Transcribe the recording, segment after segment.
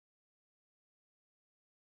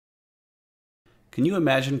Can you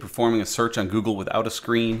imagine performing a search on Google without a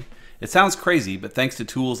screen? It sounds crazy, but thanks to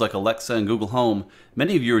tools like Alexa and Google Home,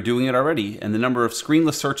 many of you are doing it already, and the number of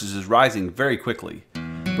screenless searches is rising very quickly.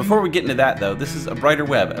 Before we get into that though, this is A Brighter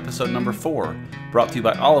Web, episode number 4, brought to you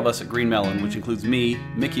by all of us at Green Melon, which includes me,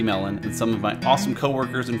 Mickey Mellon, and some of my awesome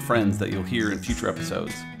coworkers and friends that you'll hear in future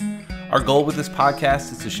episodes. Our goal with this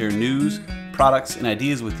podcast is to share news, products, and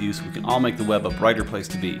ideas with you so we can all make the web a brighter place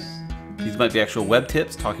to be. These might be actual web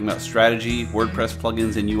tips talking about strategy, WordPress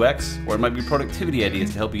plugins, and UX, or it might be productivity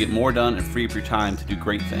ideas to help you get more done and free up your time to do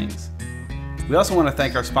great things. We also want to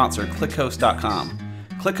thank our sponsor, ClickHost.com.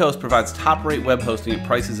 ClickHost provides top-rate web hosting at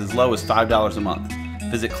prices as low as $5 a month.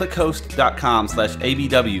 Visit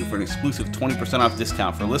clickhost.com/ABW for an exclusive 20% off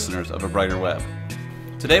discount for listeners of A Brighter Web.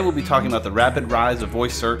 Today we'll be talking about the rapid rise of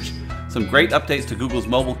voice search, some great updates to Google's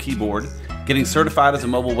mobile keyboard, getting certified as a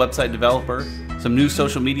mobile website developer, some new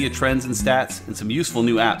social media trends and stats, and some useful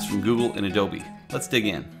new apps from Google and Adobe. Let's dig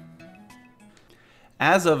in.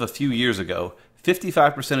 As of a few years ago,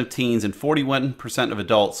 55% of teens and 41% of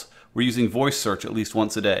adults were using voice search at least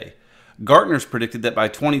once a day. Gartner's predicted that by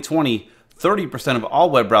 2020, 30% of all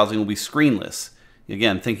web browsing will be screenless.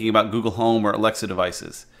 Again, thinking about Google Home or Alexa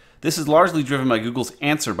devices. This is largely driven by Google's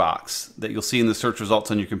answer box that you'll see in the search results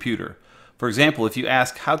on your computer. For example, if you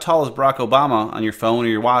ask, how tall is Barack Obama on your phone or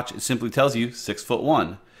your watch, it simply tells you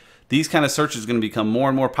 6'1". These kind of searches are going to become more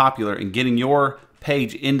and more popular, and getting your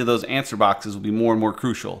page into those answer boxes will be more and more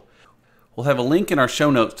crucial. We'll have a link in our show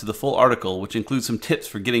notes to the full article, which includes some tips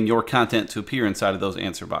for getting your content to appear inside of those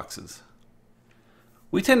answer boxes.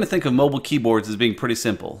 We tend to think of mobile keyboards as being pretty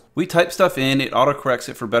simple. We type stuff in, it autocorrects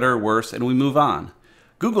it for better or worse, and we move on.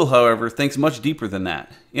 Google, however, thinks much deeper than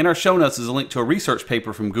that. In our show notes is a link to a research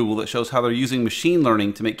paper from Google that shows how they're using machine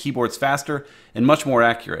learning to make keyboards faster and much more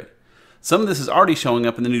accurate. Some of this is already showing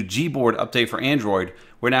up in the new Gboard update for Android,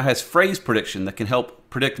 where it now has phrase prediction that can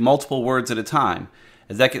help predict multiple words at a time.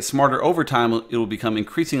 As that gets smarter over time, it will become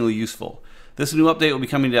increasingly useful. This new update will be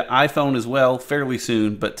coming to iPhone as well fairly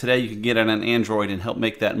soon, but today you can get it on Android and help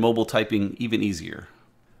make that mobile typing even easier.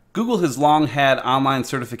 Google has long had online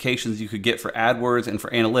certifications you could get for AdWords and for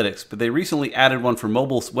analytics, but they recently added one for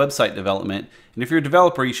mobile website development, and if you're a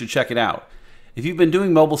developer, you should check it out. If you've been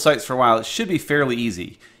doing mobile sites for a while, it should be fairly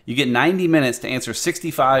easy. You get 90 minutes to answer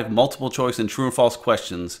 65 multiple choice and true or false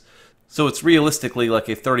questions, so it's realistically like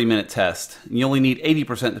a 30-minute test. You only need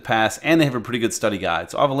 80% to pass, and they have a pretty good study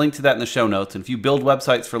guide. So I'll have a link to that in the show notes, and if you build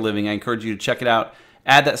websites for a living, I encourage you to check it out,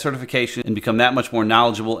 add that certification, and become that much more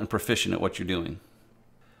knowledgeable and proficient at what you're doing.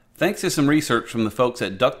 Thanks to some research from the folks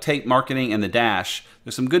at Duct Tape Marketing and The Dash,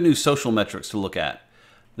 there's some good new social metrics to look at.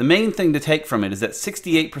 The main thing to take from it is that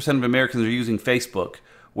 68% of Americans are using Facebook,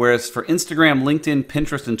 whereas for Instagram, LinkedIn,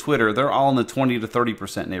 Pinterest, and Twitter, they're all in the 20 to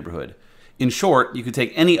 30% neighborhood. In short, you could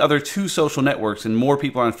take any other two social networks and more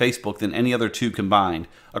people are on Facebook than any other two combined,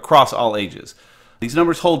 across all ages. These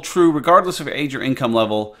numbers hold true regardless of your age or income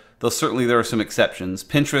level, though certainly there are some exceptions.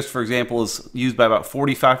 Pinterest, for example, is used by about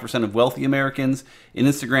 45% of wealthy Americans, and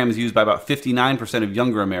Instagram is used by about 59% of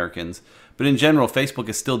younger Americans. But in general, Facebook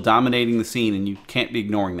is still dominating the scene, and you can't be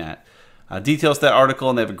ignoring that. Details to that article,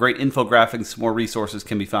 and they have a great infographic and some more resources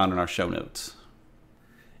can be found in our show notes.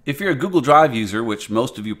 If you're a Google Drive user, which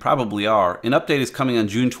most of you probably are, an update is coming on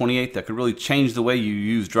June 28th that could really change the way you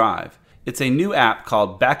use Drive. It's a new app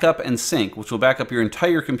called Backup and Sync, which will back up your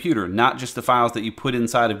entire computer, not just the files that you put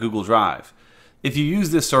inside of Google Drive. If you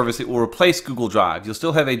use this service, it will replace Google Drive. You'll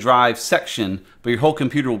still have a Drive section, but your whole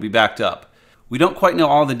computer will be backed up. We don't quite know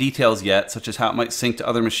all the details yet, such as how it might sync to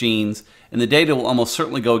other machines, and the data will almost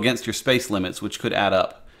certainly go against your space limits, which could add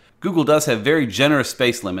up. Google does have very generous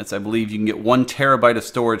space limits. I believe you can get 1 terabyte of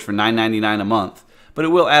storage for $9.99 a month, but it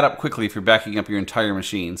will add up quickly if you're backing up your entire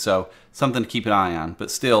machine, so something to keep an eye on.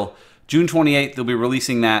 But still, June 28th, they'll be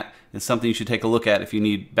releasing that. It's something you should take a look at if you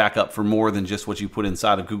need backup for more than just what you put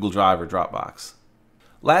inside of Google Drive or Dropbox.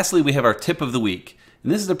 Lastly, we have our tip of the week,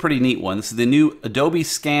 and this is a pretty neat one. This is the new Adobe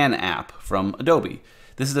Scan app from Adobe.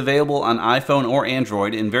 This is available on iPhone or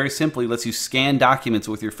Android and very simply lets you scan documents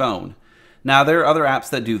with your phone. Now, there are other apps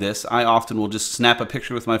that do this. I often will just snap a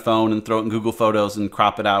picture with my phone and throw it in Google Photos and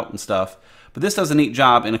crop it out and stuff. But this does a neat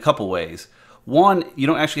job in a couple ways. One, you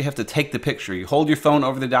don't actually have to take the picture. You hold your phone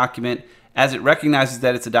over the document. As it recognizes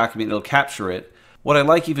that it's a document, it'll capture it. What I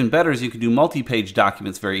like even better is you can do multi-page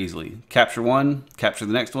documents very easily. Capture one, capture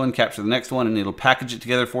the next one, capture the next one, and it'll package it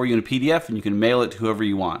together for you in a PDF, and you can mail it to whoever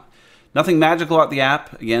you want. Nothing magical about the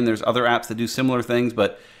app. Again, there's other apps that do similar things,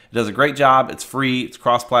 but it does a great job. It's free, it's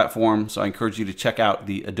cross-platform, so I encourage you to check out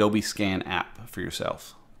the Adobe Scan app for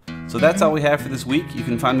yourself. So that's all we have for this week. You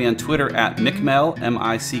can find me on Twitter at Mickmel,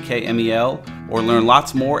 M-I-C-K-M-E-L, or learn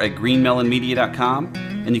lots more at greenmelonmedia.com.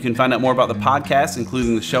 And you can find out more about the podcast,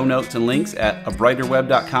 including the show notes and links, at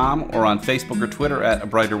abrighterweb.com or on Facebook or Twitter at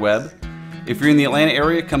abrighterweb. If you're in the Atlanta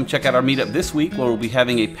area, come check out our meetup this week, where we'll be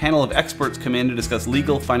having a panel of experts come in to discuss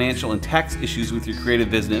legal, financial, and tax issues with your creative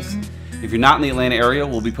business. If you're not in the Atlanta area,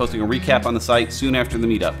 we'll be posting a recap on the site soon after the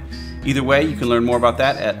meetup. Either way, you can learn more about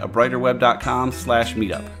that at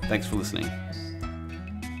abrighterweb.com/meetup. Thanks for listening.